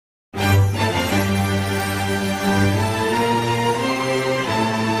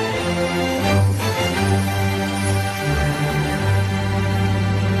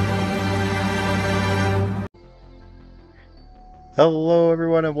Hello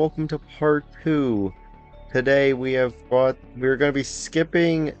everyone and welcome to part 2. Today we're going to be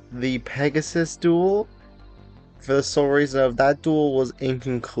skipping the Pegasus duel for the sole reason of that duel was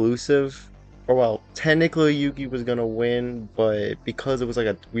inconclusive. Or well, technically Yugi was going to win, but because it was like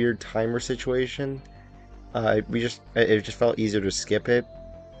a weird timer situation, it just felt easier to skip it.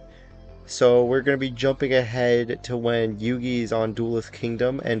 So we're going to be jumping ahead to when Yugi's on Duelist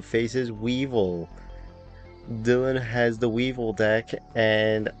Kingdom and faces Weevil. Dylan has the Weevil deck,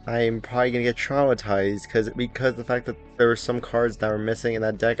 and I'm probably gonna get traumatized because the fact that there were some cards that were missing in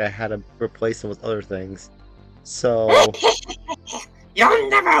that deck, I had to replace them with other things. So, You'll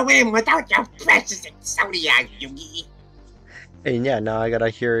never win without your precious Exodia, Yugi. and yeah, now I gotta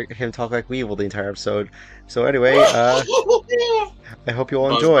hear him talk like Weevil the entire episode. So anyway, I hope you all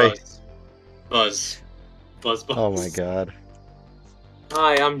Buzz, enjoy. buzz, buzz, buzz, buzz. Oh my god.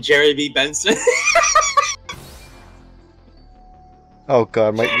 Hi, I'm Jerry B. Benson. Oh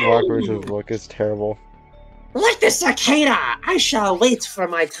god, my Rockridge's look is terrible. Like the cicada, I shall wait for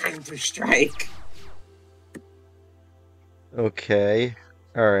my time to strike. Okay.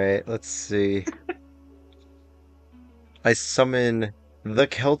 Alright, let's see. I summon the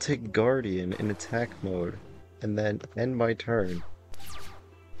Celtic Guardian in attack mode, and then end my turn.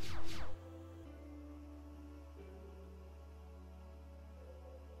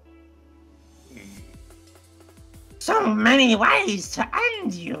 So many ways to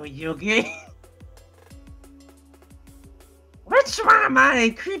end you, Yugi. Which one of my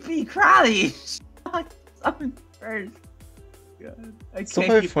creepy crawlies? Summon first. God, It's so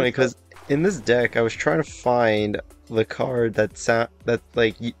quite funny because in this deck, I was trying to find the card that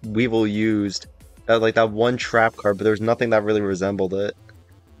like Weevil used, like that one trap card, but there was nothing that really resembled it.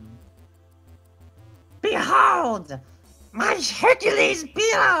 Behold, my Hercules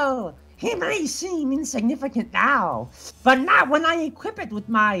below. He may seem insignificant now, but not when I equip it with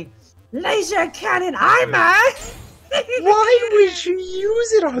my laser cannon armor. Why would you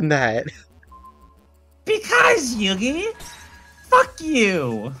use it on that? Because, Yugi, fuck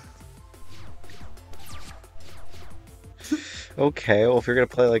you. Okay, well if you're gonna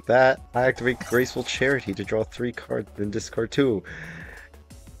play like that, I activate Graceful Charity to draw 3 cards, then discard 2.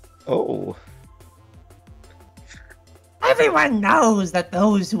 Oh. Everyone knows that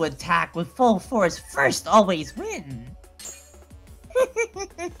those who attack with full force first always win.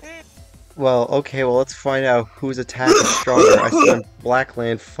 Well, okay, well let's find out whose attack is stronger. I summon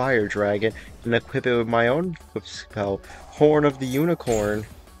Blackland Fire Dragon and equip it with my own equip spell, Horn of the Unicorn.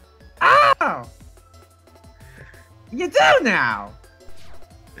 Oh! You do now!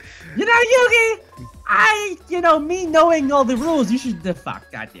 You know, Yugi, me knowing all the rules, you should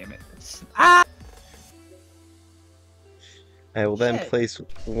fuck, goddammit. I will then place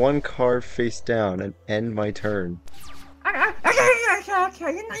 1 card face down and end my turn. Okay, that's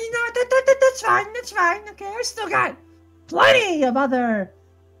fine, okay, I still got plenty of other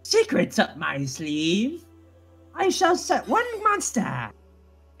secrets up my sleeve. I shall set 1 monster,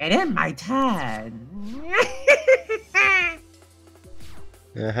 and end my turn.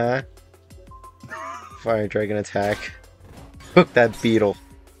 Uh-huh. Fire Dragon attack. Hook that beetle.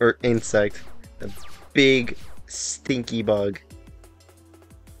 Or insect. The big stinky bug.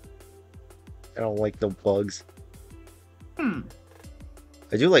 I don't like the bugs. I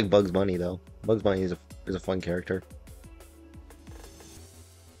do like Bugs Bunny though. Bugs Bunny is a fun character.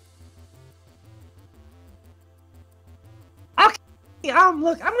 Okay,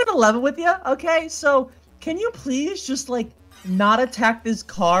 look, I'm gonna level with you, okay? So, can you please just, like, not attack this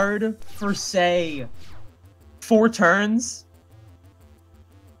card for, say, 4 turns?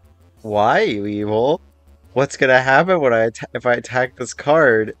 Why, you evil? What's gonna happen when if I attack this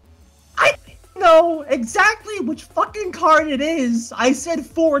card? I know exactly which fucking card it is. I said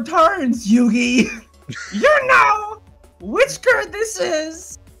 4 turns, Yugi. You know which card this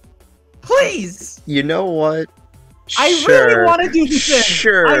is. Please. You know what? I really want to do this thing.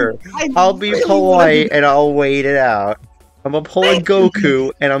 Sure. I'll be really polite and I'll wait it out. I'm gonna pull a Thank you,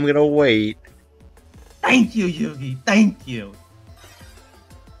 Goku and I'm gonna wait. Thank you, Yugi. Thank you.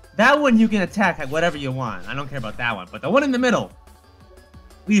 That one you can attack at whatever you want. I don't care about that one. But the one in the middle,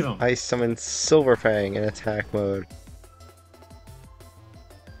 leave him. I summon Silverfang in attack mode.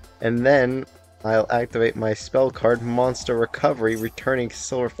 And then I'll activate my spell card Monster Recovery, returning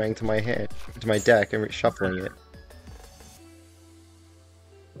Silverfang to my deck and reshuffling it.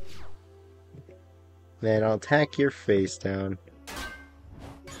 Then I'll attack your face down.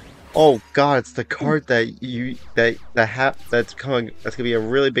 Oh god, it's the card that's gonna be a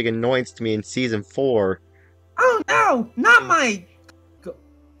really big annoyance to me in season 4. Oh no, not my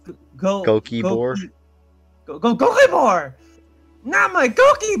Gokibor. Gokibor. Not my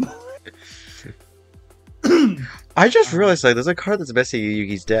cookie boy! I just realized like there's a card that's missing in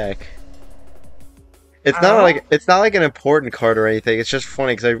Yugi's deck. Oh? It's not like an important card or anything. It's just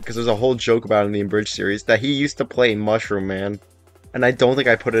funny because there's a whole joke about it in the Abridged series that he used to play Mushroom Man, and I don't think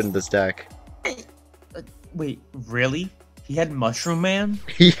I put it in this deck. Wait, really? He had Mushroom Man?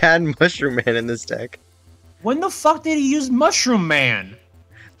 He had Mushroom Man in this deck. When the fuck did he use Mushroom Man?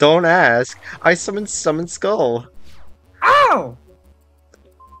 Don't ask. I summoned Summon Skull. Ow!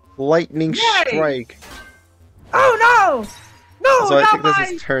 Lightning Yay! Strike. Oh no! No, So I not think my...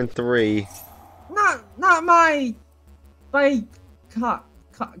 this is turn 3. Not my... My...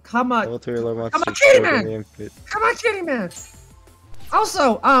 Come on, Level 3 alarm I'm monster a kitty destroyed man! in the input. Come on, kitty man!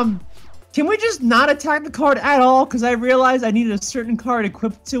 Also, can we just not attack the card at all? Because I realized I needed a certain card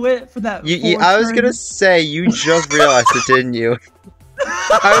equipped to it for that. I was gonna say you just realized it, didn't you?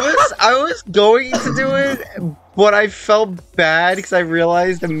 I was going to do it, but I felt bad because I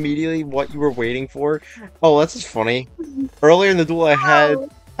realized immediately what you were waiting for. Oh, that's just funny. Earlier in the duel, I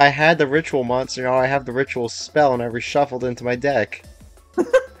had the ritual monster. Now I have the ritual spell, and I reshuffled into my deck.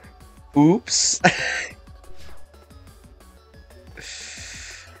 Oops.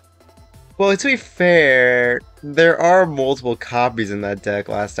 Well, to be fair, there are multiple copies in that deck.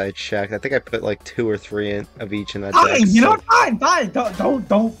 Last I checked, I think I put like 2 or 3 of each in that deck. Fine, you know what? Fine.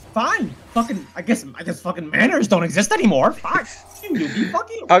 Don't. Fine. Fucking. I guess fucking manners don't exist anymore. Fine. You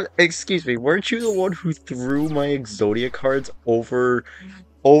fuck you. Excuse me, weren't you the one who threw my Exodia cards over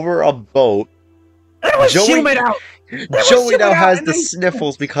a boat? It was humid out. Joey now has the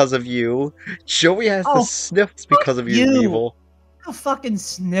sniffles because of you. Joey has the sniffles because of you, Weevil. No fucking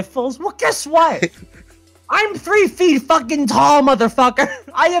sniffles. Well, guess what? I'm 3 feet fucking tall, motherfucker.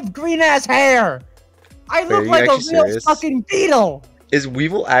 I have green ass hair. I look like a real fucking beetle. Is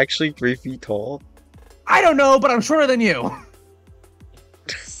Weevil actually 3 feet tall? I don't know, but I'm shorter than you.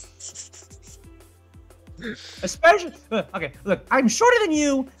 Especially, okay, look, I'm shorter than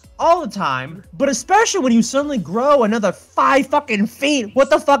you all the time, but especially when you suddenly grow another 5 fucking feet. What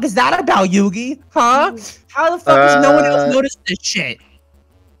the fuck is that about, Yugi? Huh? How the fuck has no one else noticed this shit?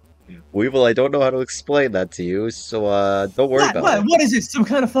 Weevil, I don't know how to explain that to you, so don't worry about it. What is it? Some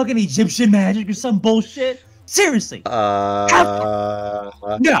kind of fucking Egyptian magic or some bullshit? Seriously. No.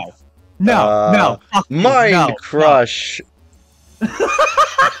 Mind Crush.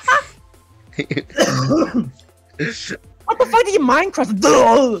 What the fuck do you mind crush?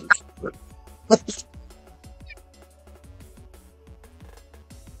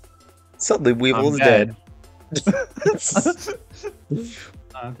 Suddenly Weevil is dead.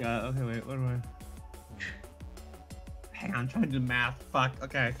 Okay, wait, what do I... Hang on, I'm trying to do math. Fuck,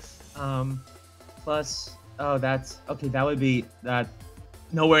 okay. Plus... Oh, that's... Okay, that would be... That...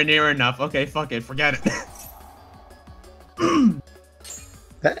 Nowhere near enough. Okay, fuck it, forget it.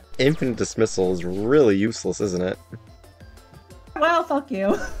 That infinite dismissal is really useless, isn't it? Well, fuck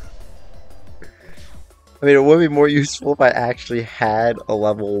you. I mean, it would be more useful if I actually had a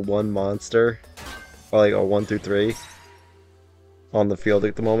level 1 monster. Or like a 1 through 3. On the field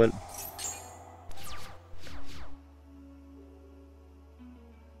at the moment.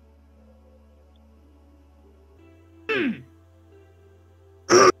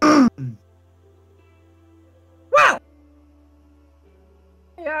 Well!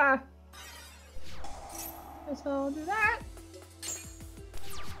 Yeah. Guess I'll do that.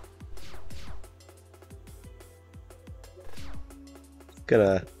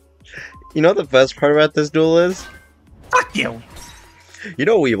 You know what the best part about this duel is? Fuck you! You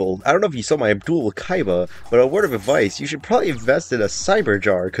know, Weevil, I don't know if you saw my duel with Kaiba, but a word of advice, you should probably invest in a cyber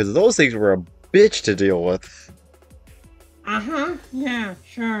jar, because those things were a bitch to deal with. Uh-huh, yeah,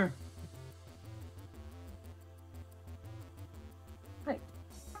 sure. Hey,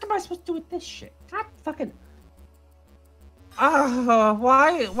 what am I supposed to do with this shit? God fucking...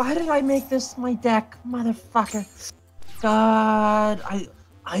 why did I make this my deck, motherfucker? God,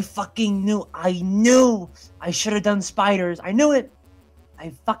 I fucking knew, I should have done spiders. I knew it.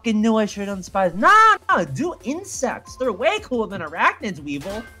 I fucking knew I should have done spiders. Nah, do insects. They're way cooler than arachnids,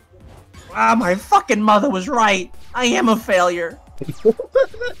 Weevil. Ah, my fucking mother was right. I am a failure.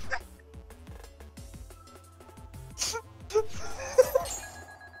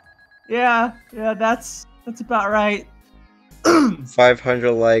 yeah, that's about right.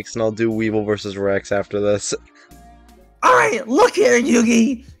 500 likes and I'll do Weevil versus Rex after this. Alright, look here,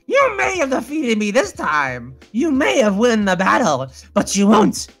 Yugi! You may have defeated me this time! You may have won the battle, but you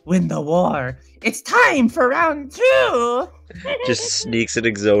won't win the war! It's time for round 2! Just sneaks in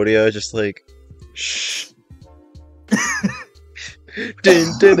Exodia, just like... Shh.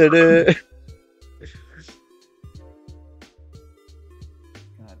 Dun, dun, dun, dun.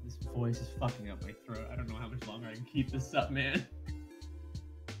 voice is fucking up my throat. I don't know how much longer I can keep this up, man.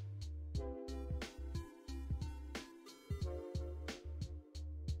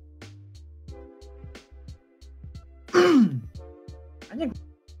 I didn't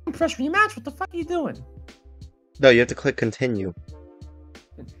press rematch. What the fuck are you doing? No, you have to click continue.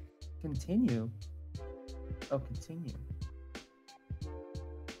 Continue. Oh, continue.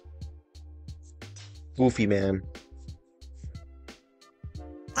 Goofy man.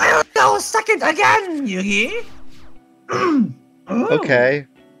 I don't know. Second again, Yugi. Okay.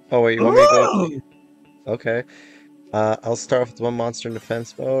 Oh wait, you want me to go? Okay. I'll start off with one monster in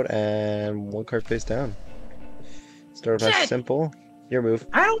defense mode and one card face down. Start off as simple. Your move.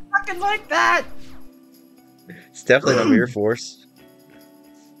 I don't fucking like that. It's definitely not Mirror Force.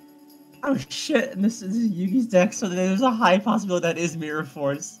 Oh shit! And this is Yugi's deck, so there's a high possibility that is Mirror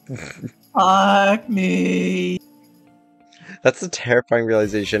Force. Fuck me. That's a terrifying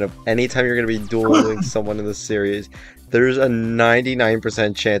realization of anytime you're going to be dueling someone in this series, there's a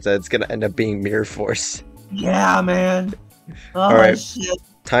 99% chance that it's going to end up being Mirror Force. Yeah, man. Oh, alright, shit.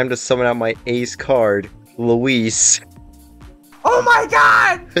 Time to summon out my ace card, Luis. Oh my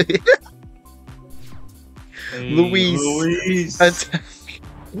god! Luis. Attack.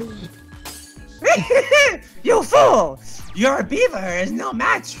 You fool! Your beaver is no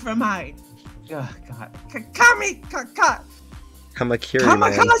match for my... Oh, God.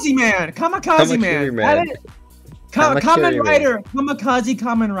 Kamakaze man! Kamikaze man! Kamen Rider! Kamikaze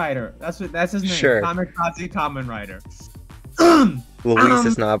Kamen Rider. That's his name. Sure. Kamikaze Kamen Rider. Luis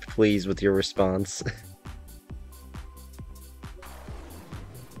is not pleased with your response.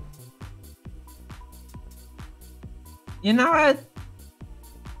 You know what?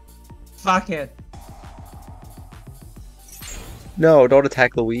 Fuck it. No, don't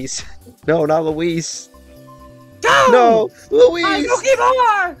attack Luis. No, not Luis. Go! No, Luis!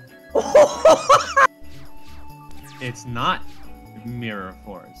 It's not Mirror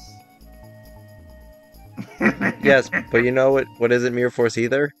Force. Yes, but you know what isn't Mirror Force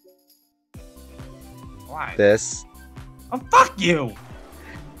either? Why? This. Oh, fuck you!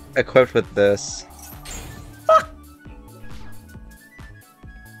 Equipped with this. Fuck!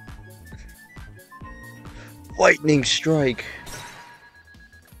 Lightning Strike.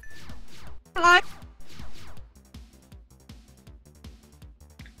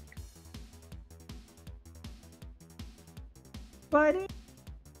 Buddy,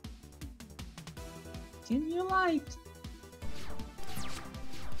 can you like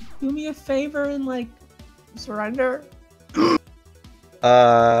do me a favor and like surrender?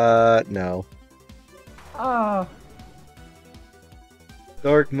 No. Oh.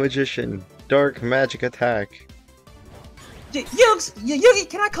 Dark Magician. Dark Magic Attack. Yugs! Yugi,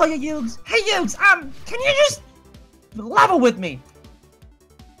 can I call you Yugs? Hey Yugs, can you just level with me?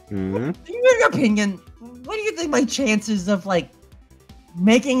 Hmm? In your opinion, what do you think my chances of like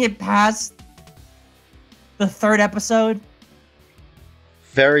making it past the 3rd episode?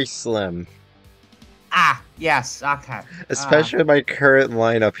 Very slim. Ah, yes, okay. Especially with my current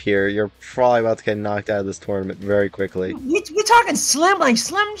lineup here, you're probably about to get knocked out of this tournament very quickly. We talking slim like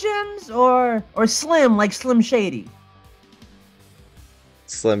Slim Jims or slim like Slim Shady?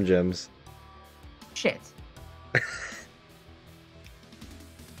 Slim Jims. Shit.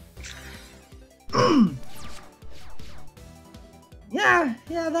 Yeah,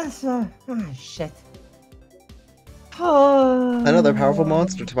 that's shit. Another powerful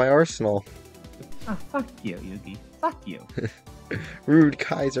monster to my arsenal. Oh, fuck you, Yugi. Fuck you. Rude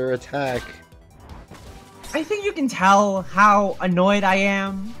Kaiser attack. I think you can tell how annoyed I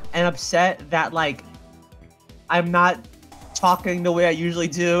am and upset that, like, I'm not talking the way I usually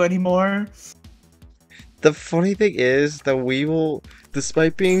do anymore. The funny thing is that Weevil,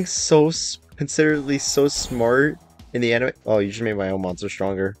 despite being so considerately so smart in the anime... Oh, you just made my own monster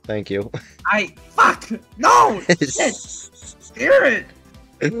stronger. Thank you. Fuck! No! Shit! Spirit!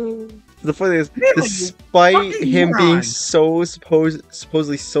 The funny thing is, despite him being so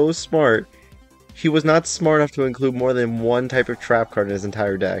supposedly so smart, he was not smart enough to include more than one type of trap card in his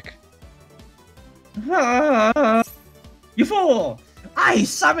entire deck. You fool! I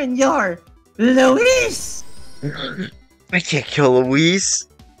summon your Luis! I can't kill Luis!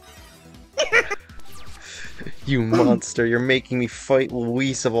 You monster, you're making me fight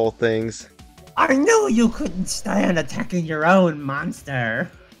Luis of all things. I knew you couldn't stand attacking your own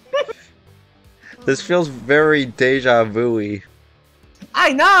monster. This feels very deja vu-y.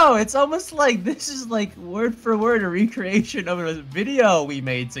 I know! It's almost like this is like word for word a recreation of a video we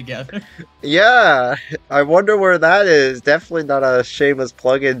made together. Yeah, I wonder where that is. Definitely not a shameless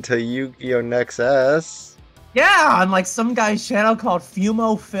plug-in to Yu-Gi-Oh! Next S. Yeah, on like some guy's channel called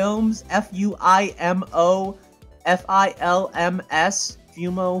Fumo Films, FUIMO FILMS,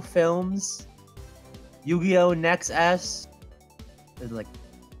 Fumo Films, Yu-Gi-Oh! Next S. There's like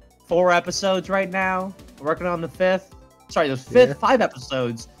 4 episodes right now. We're working on the 5th. Sorry, there's Yeah. 5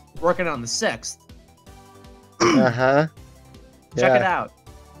 episodes. We're working on the 6th. Uh-huh. Check it Yeah. out.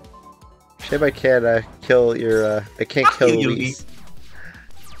 Shame I can't kill your I can't Fuck kill you, Luis.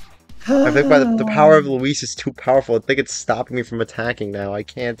 Yugi. I think the power of Luis is too powerful. I think it's stopping me from attacking now. I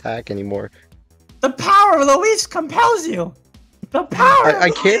can't attack anymore. The power of Luis compels you. The power of I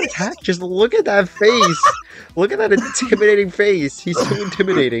can't Luis. attack. Just look at that face. Look at that intimidating face. He's too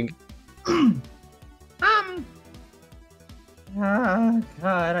intimidating.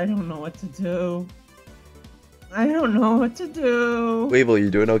 God, I don't know what to do. I don't know what to do. Weevil,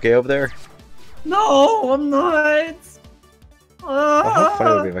 you doing okay over there? No, I'm not. Oh, how funny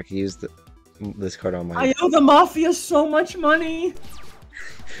would it be if I could use this card on my... I owe the Mafia so much money.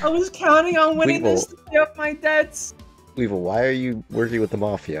 I was counting on winning this to pay off my debts. Weevil, why are you working with the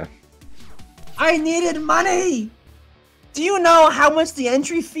Mafia? I needed money. Do you know how much the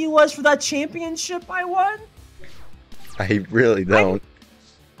entry fee was for that championship I won? I really don't.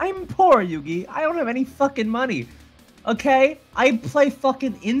 I'm poor, Yugi. I don't have any fucking money. Okay? I play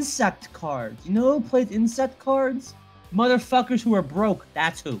fucking insect cards. You know who plays insect cards? Motherfuckers who are broke.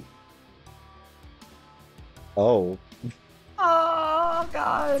 That's who. Oh. Oh,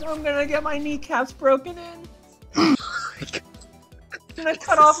 God. I'm gonna get my kneecaps broken in. I'm gonna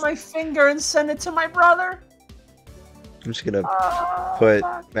cut off my finger and send it to my brother. I'm just gonna put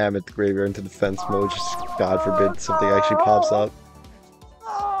Mammoth Graveyard into defense mode, just God forbid something actually pops up.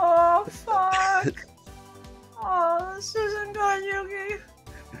 Oh, fuck. Oh, this isn't good, Yugi.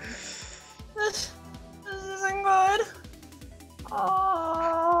 This isn't good.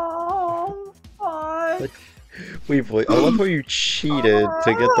 Oh, fuck. Weevil, I love how you cheated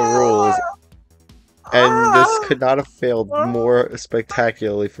to get the rules, and this could not have failed more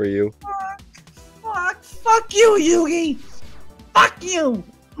spectacularly for you. Fuck you, Yugi! Fuck you!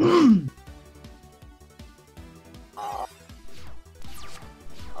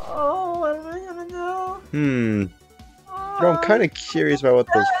 Oh, what am I gonna do? I'm kind of curious about what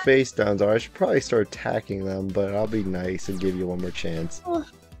those face downs are. I should probably start attacking them, but I'll be nice and give you one more chance. Oh,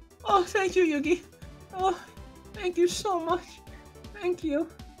 thank you, Yugi. Oh, thank you so much. Thank you.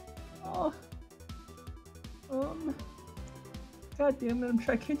 Oh. God damn it,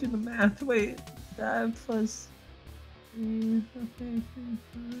 I can't do the math. Wait. That plus... Oh,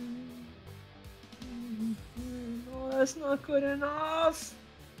 that's not good enough.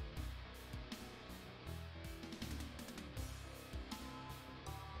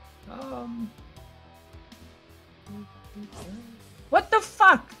 What the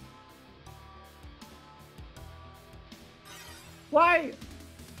fuck? Why?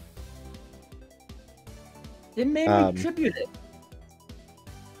 It made me tribute it.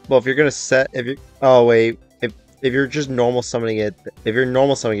 Well, if you're gonna set, oh wait, if you're just normal summoning it, if you're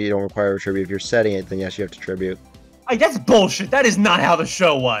normal summoning it, you don't require a tribute. If you're setting it, then yes, you have to tribute. Like, that's bullshit. That is not how the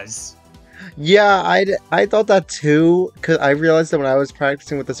show was. Yeah, I thought that too, because I realized that when I was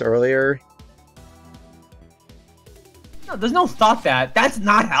practicing with this earlier. No, there's no thought that. That's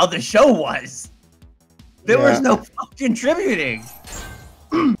not how the show was. There was no fucking tributing.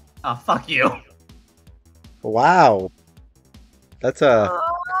 Oh, fuck you. Wow. That's a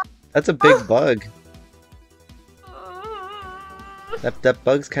big bug. That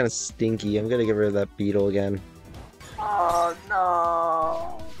bug's kind of stinky. I'm gonna get rid of that beetle again. Oh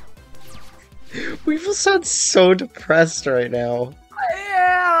no. Weevil sounds so depressed right now. I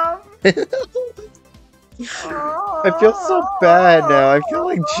am. I feel so bad now. I feel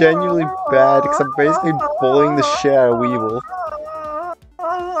like genuinely bad because I'm basically bullying the shit out of Weevil.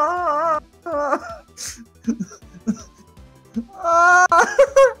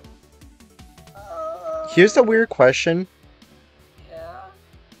 Here's a weird question. Yeah.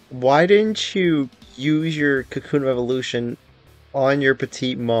 Why didn't you use your Cocoon of Evolution on your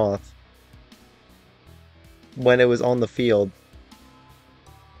Petite Moth when it was on the field?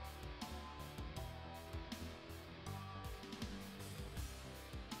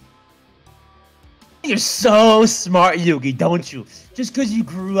 You're so smart, Yugi, don't you? Just because you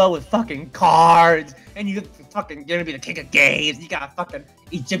grew up with fucking cards, and you're gonna be the king of games, you got fucking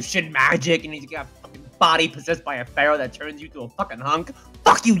Egyptian magic, and you got a fucking body possessed by a pharaoh that turns you to a fucking hunk.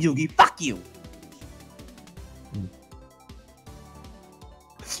 Fuck you, Yugi, fuck you!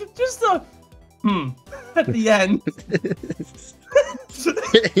 Just the at the end.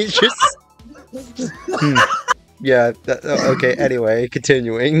 It's just... Yeah, okay, anyway,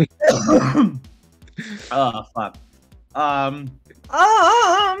 continuing. Oh fuck. Um.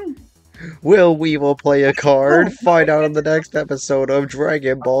 Will Weevil play a card? Find out on the next episode of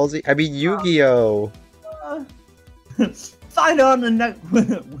Dragon Ball Z. I mean Yu-Gi-Oh! Uh, find out on the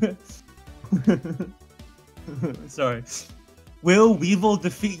next. Sorry. Will Weevil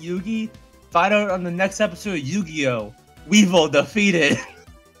defeat Yugi? Find out on the next episode of Yu-Gi-Oh! Weevil defeated.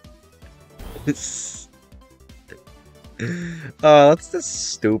 That's the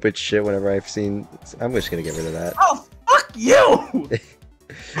stupid shit whenever I've seen. I'm just gonna get rid of that. Oh, fuck you!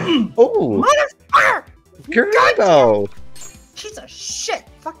 Oh! Motherfucker! Gurbo! Piece of shit!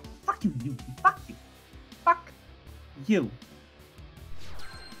 Fuck you, Yugi. Fuck you. Fuck you.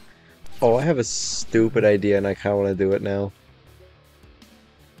 Oh, I have a stupid idea and I kinda wanna do it now.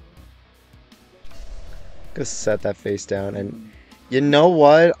 Just set that face down and you know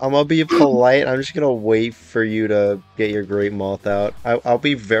what? I'm gonna be polite. I'm just gonna wait for you to get your great moth out. I'll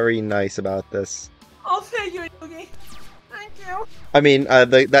be very nice about this. I'll pay you, Yugi. Thank you. I mean,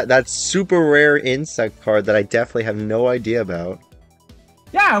 that super rare insect card that I definitely have no idea about.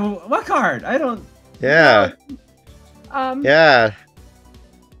 Yeah, what card? I don't... Yeah. Yeah.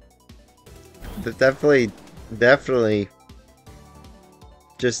 Definitely.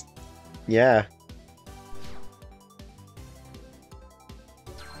 Just, yeah.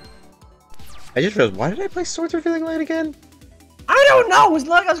 I just realized, why did I play Swords Revealing Light again? I don't know. It was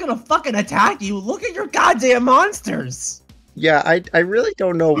like I was gonna fucking attack you. Look at your goddamn monsters. Yeah, I really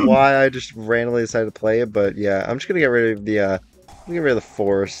don't know why I just randomly decided to play it, but yeah, I'm just gonna get rid of the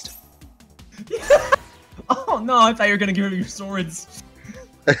forest. Oh no, I thought you were gonna get rid of your swords.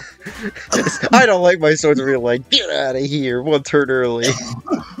 I don't like my Swords Revealing Light. Get out of here! One turn early.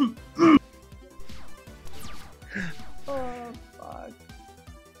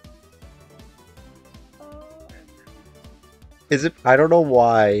 Is it? I don't know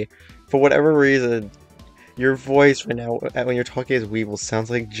why. For whatever reason, your voice right now when you're talking as Weevil sounds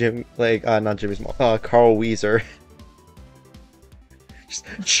like not Jimmy's mom, Carl Weezer. Just,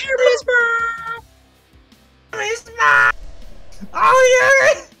 Jimmy's mom! Jimmy's mom!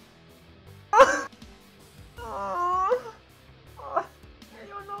 Oh yeah!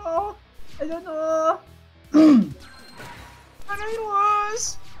 I don't know. But it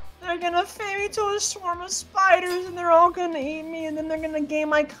was. They're gonna feed me to a swarm of spiders and they're all gonna eat me and then they're gonna gain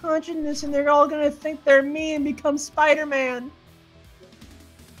my consciousness and they're all gonna think they're me and become Spider-Man.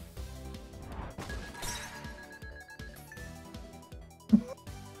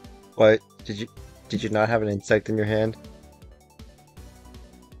 What? Did you not have an insect in your hand?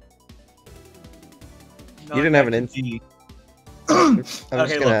 Not you didn't have an insect.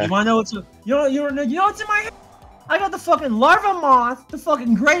 Okay, look, you wanna know what's in my head? I got the fucking larva moth, the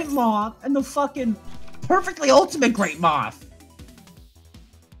fucking great moth, and the fucking perfectly ultimate great moth.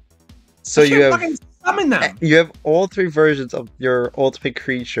 So you have fucking summon them. You have all three versions of your ultimate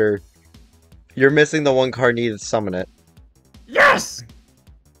creature. You're missing the one card needed to summon it. Yes.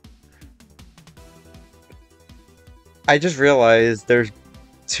 I just realized there's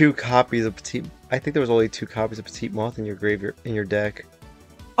 2 copies of Petite. I think there was only 2 copies of Petite Moth in your deck.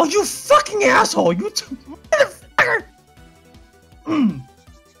 Oh, you fucking asshole! You motherfucker!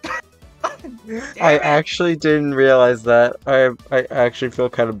 I actually didn't realize that. I actually feel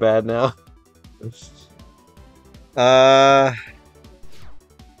kind of bad now.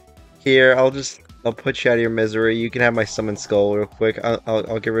 Here, I'll put you out of your misery. You can have my summon skull real quick.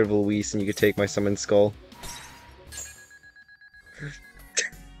 I'll get rid of Luis and you can take my summon skull.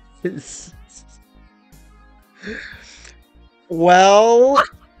 Well,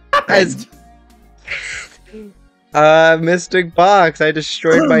 as Mystic Box, I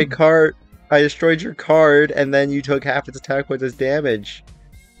destroyed my card. I destroyed your card, and then you took half its attack points as damage.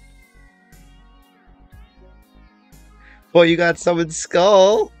 Well, you got Summon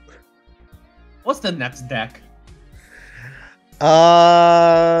Skull. What's the next deck?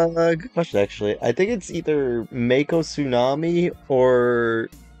 Good question, actually. I think it's either Mako Tsunami or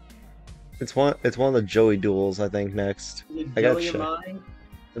it's one of the Joey duels, I think, next. I gotta check.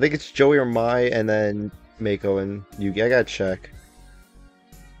 I think it's Joey or Mai and then Mako and Yugi. I gotta check.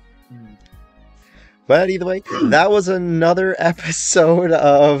 But either way, that was another episode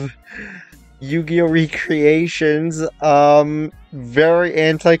of Yu-Gi-Oh! Recreations. Very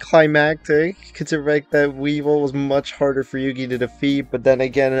anticlimactic, considering that Weevil was much harder for Yugi to defeat, but then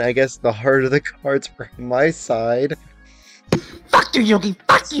again, I guess the heart of the cards were on my side. Fuck you, Yugi!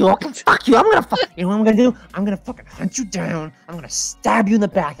 Fuck you! Okay, fuck you! You know what I'm gonna do? I'm gonna fucking hunt you down, I'm gonna stab you in the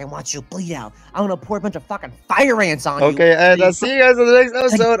back and watch you bleed out. I'm gonna pour a bunch of fucking fire ants on you. Okay, and I'll see you guys in the next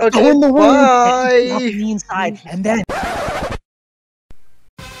episode. Okay, go in the room bye! and inside, and then